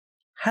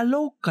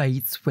Hello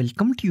guys,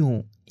 welcome to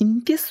you.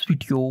 In this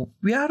video,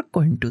 we are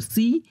going to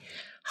see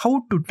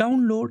how to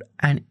download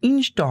and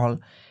install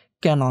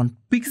Canon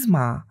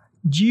PIXMA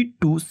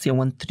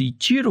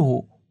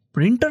G2730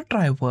 printer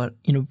driver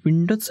in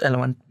Windows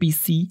 11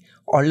 PC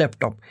or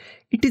laptop.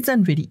 It is a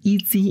very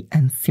easy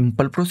and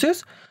simple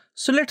process.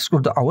 So let's go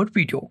to our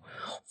video.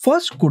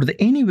 First, go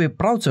to any web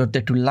browser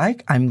that you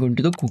like. I'm going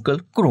to the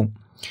Google Chrome.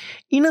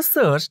 In a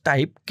search,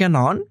 type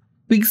Canon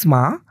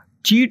PIXMA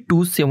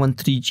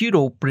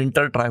G2730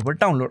 printer driver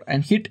download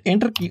and hit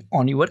enter key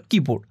on your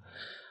keyboard.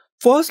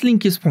 First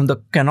link is from the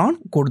Canon.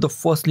 Go to the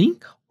first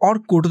link or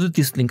go to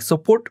this link,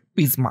 support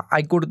PIXMA.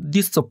 I go to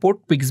this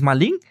support PIXMA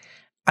link.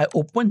 I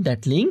open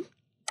that link.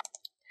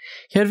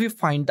 Here we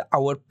find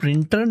our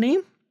printer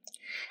name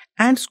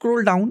and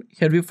scroll down.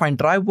 Here we find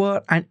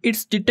driver and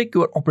it's detect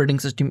your operating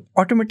system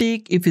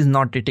automatic. If it's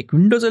not detect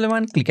Windows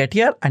 11, click at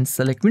here and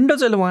select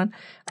Windows 11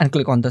 and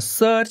click on the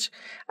search,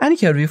 and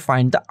here we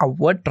find the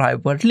our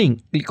driver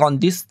link. Click on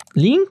this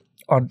link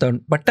or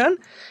the button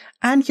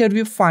and here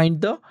we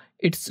find the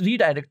it's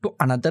redirect to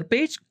another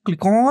page.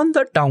 Click on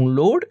the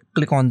download,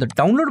 click on the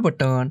download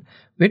button,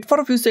 wait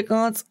for a few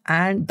seconds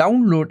and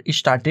download is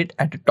started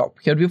at the top.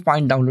 Here we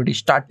find download is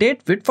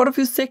started. Wait for a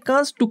few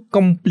seconds to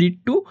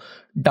complete to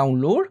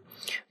download.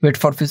 Wait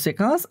for a few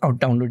seconds, our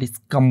download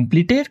is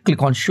completed.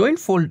 Click on show in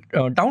folder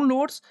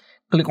downloads,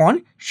 click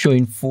on show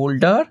in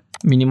folder,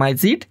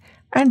 minimize it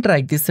and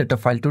drag this setup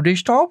file to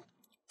desktop.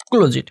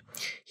 Close it.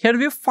 Here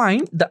we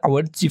find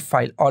our zip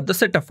file or the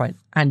setup file,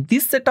 and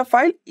this setup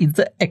file is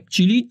the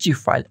actually zip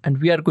file and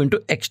we are going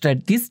to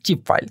extract this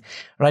zip file.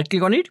 Right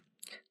click on it,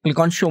 click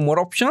on show more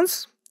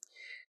options,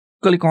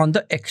 click on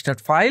the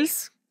extract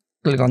files,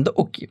 click on the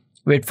OK.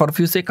 Wait for a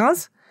few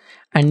seconds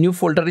and new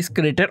folder is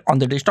created on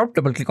the desktop.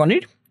 Double click on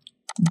it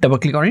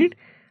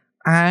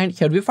and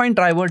here we find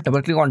driver.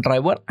 Double click on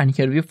driver and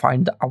here we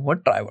find our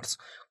drivers.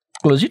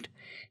 Close it.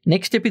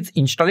 Next step is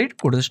install it.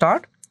 Go to the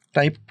start,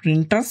 type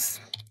printers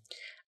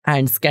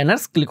and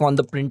scanners. Click on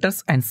the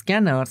printers and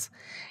scanners.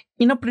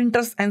 In a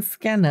printers and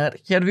scanner,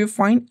 here we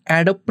find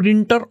add a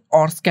printer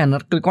or scanner.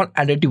 Click on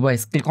add a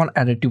device. Click on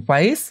add a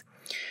device.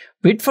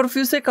 Wait for a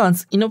few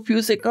seconds. In a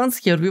few seconds,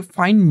 here we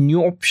find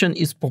new option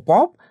is pop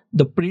up.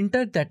 The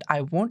printer that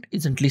I want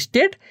isn't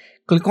listed.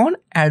 Click on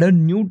add a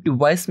new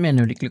device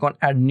manually. Click on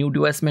add new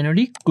device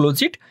manually.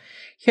 Close it.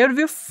 Here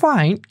we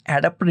find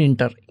add a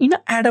printer. In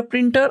add a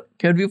printer,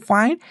 here we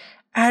find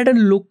add a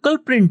local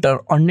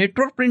printer or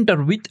network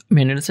printer with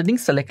manual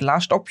settings. Select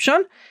last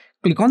option.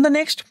 Click on the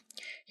next.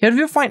 Here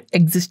we find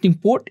existing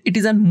port. It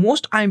is a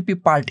most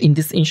IMP part in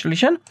this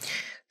installation.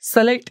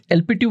 Select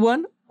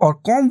LPT1 or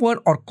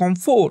COM1 or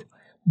COM4.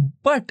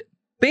 But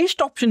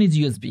best option is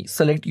USB.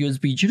 Select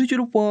USB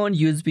 001,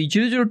 USB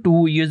 002,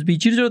 USB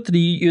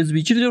 003,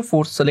 USB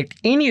 004. Select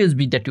any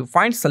USB that you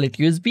find. Select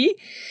USB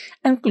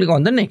and click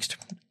on the next.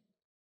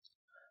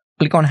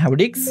 Click on have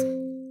disks.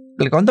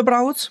 Click on the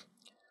browse.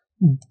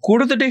 Go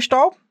to the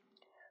desktop,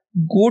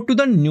 go to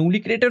the newly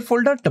created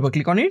folder, double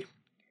click on it,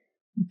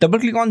 double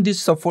click on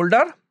this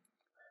subfolder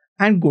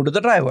and go to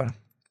the driver.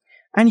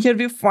 And here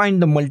we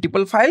find the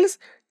multiple files.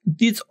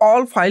 These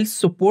all files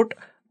support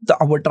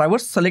our driver.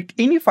 Select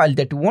any file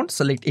that you want,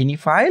 select any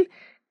file,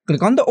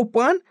 click on the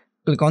open,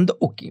 click on the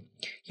OK.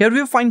 Here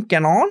we find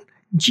Canon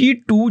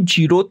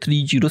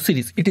G2730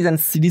 series. It is a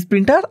series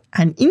printer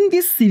and in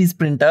this series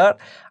printer,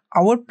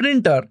 our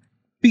printer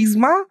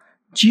PIXMA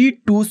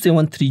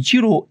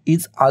G2730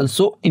 is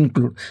also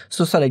included.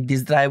 So select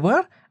this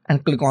driver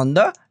and click on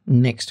the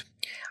next.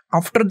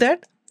 After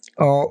that,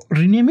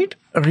 rename with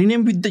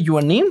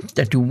your name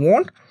that you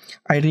want.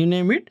 I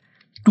rename it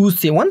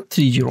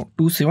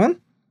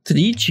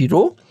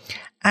 2730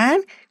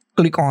 and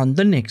click on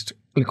the next.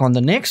 Click on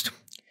the next.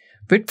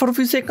 Wait for a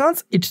few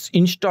seconds. It's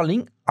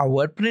installing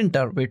our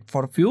printer. Wait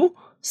for a few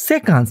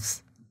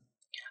seconds.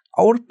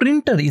 Our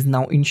printer is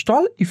now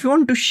installed. If you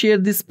want to share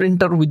this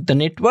printer with the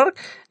network,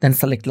 then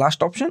select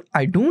last option.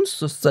 I don't,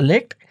 so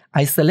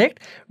I select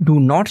do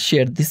not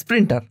share this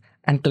printer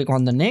and click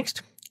on the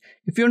next.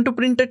 If you want to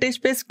print a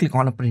test page, click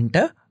on a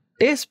printer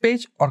test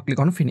page or click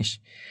on finish.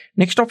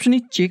 Next option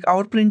is check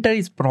our printer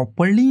is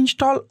properly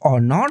installed or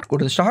not. Go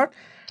to the start,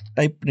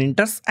 type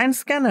printers and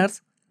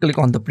scanners. Click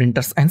on the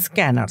printers and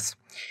scanners.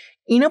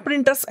 In a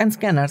printers and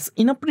scanners,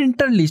 in a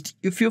printer list,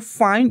 if you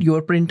find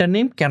your printer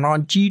name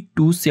Canon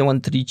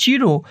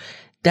G2730,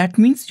 that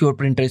means your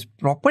printer is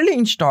properly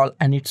installed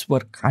and it's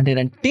work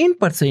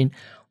 110%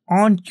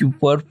 on your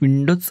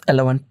Windows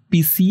 11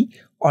 PC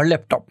or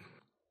laptop.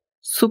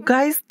 So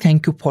guys,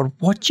 thank you for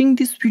watching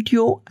this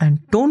video and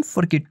don't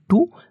forget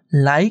to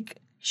like,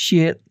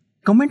 share,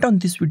 comment on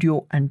this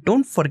video and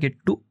don't forget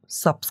to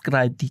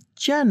subscribe the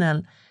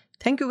channel.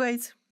 Thank you guys.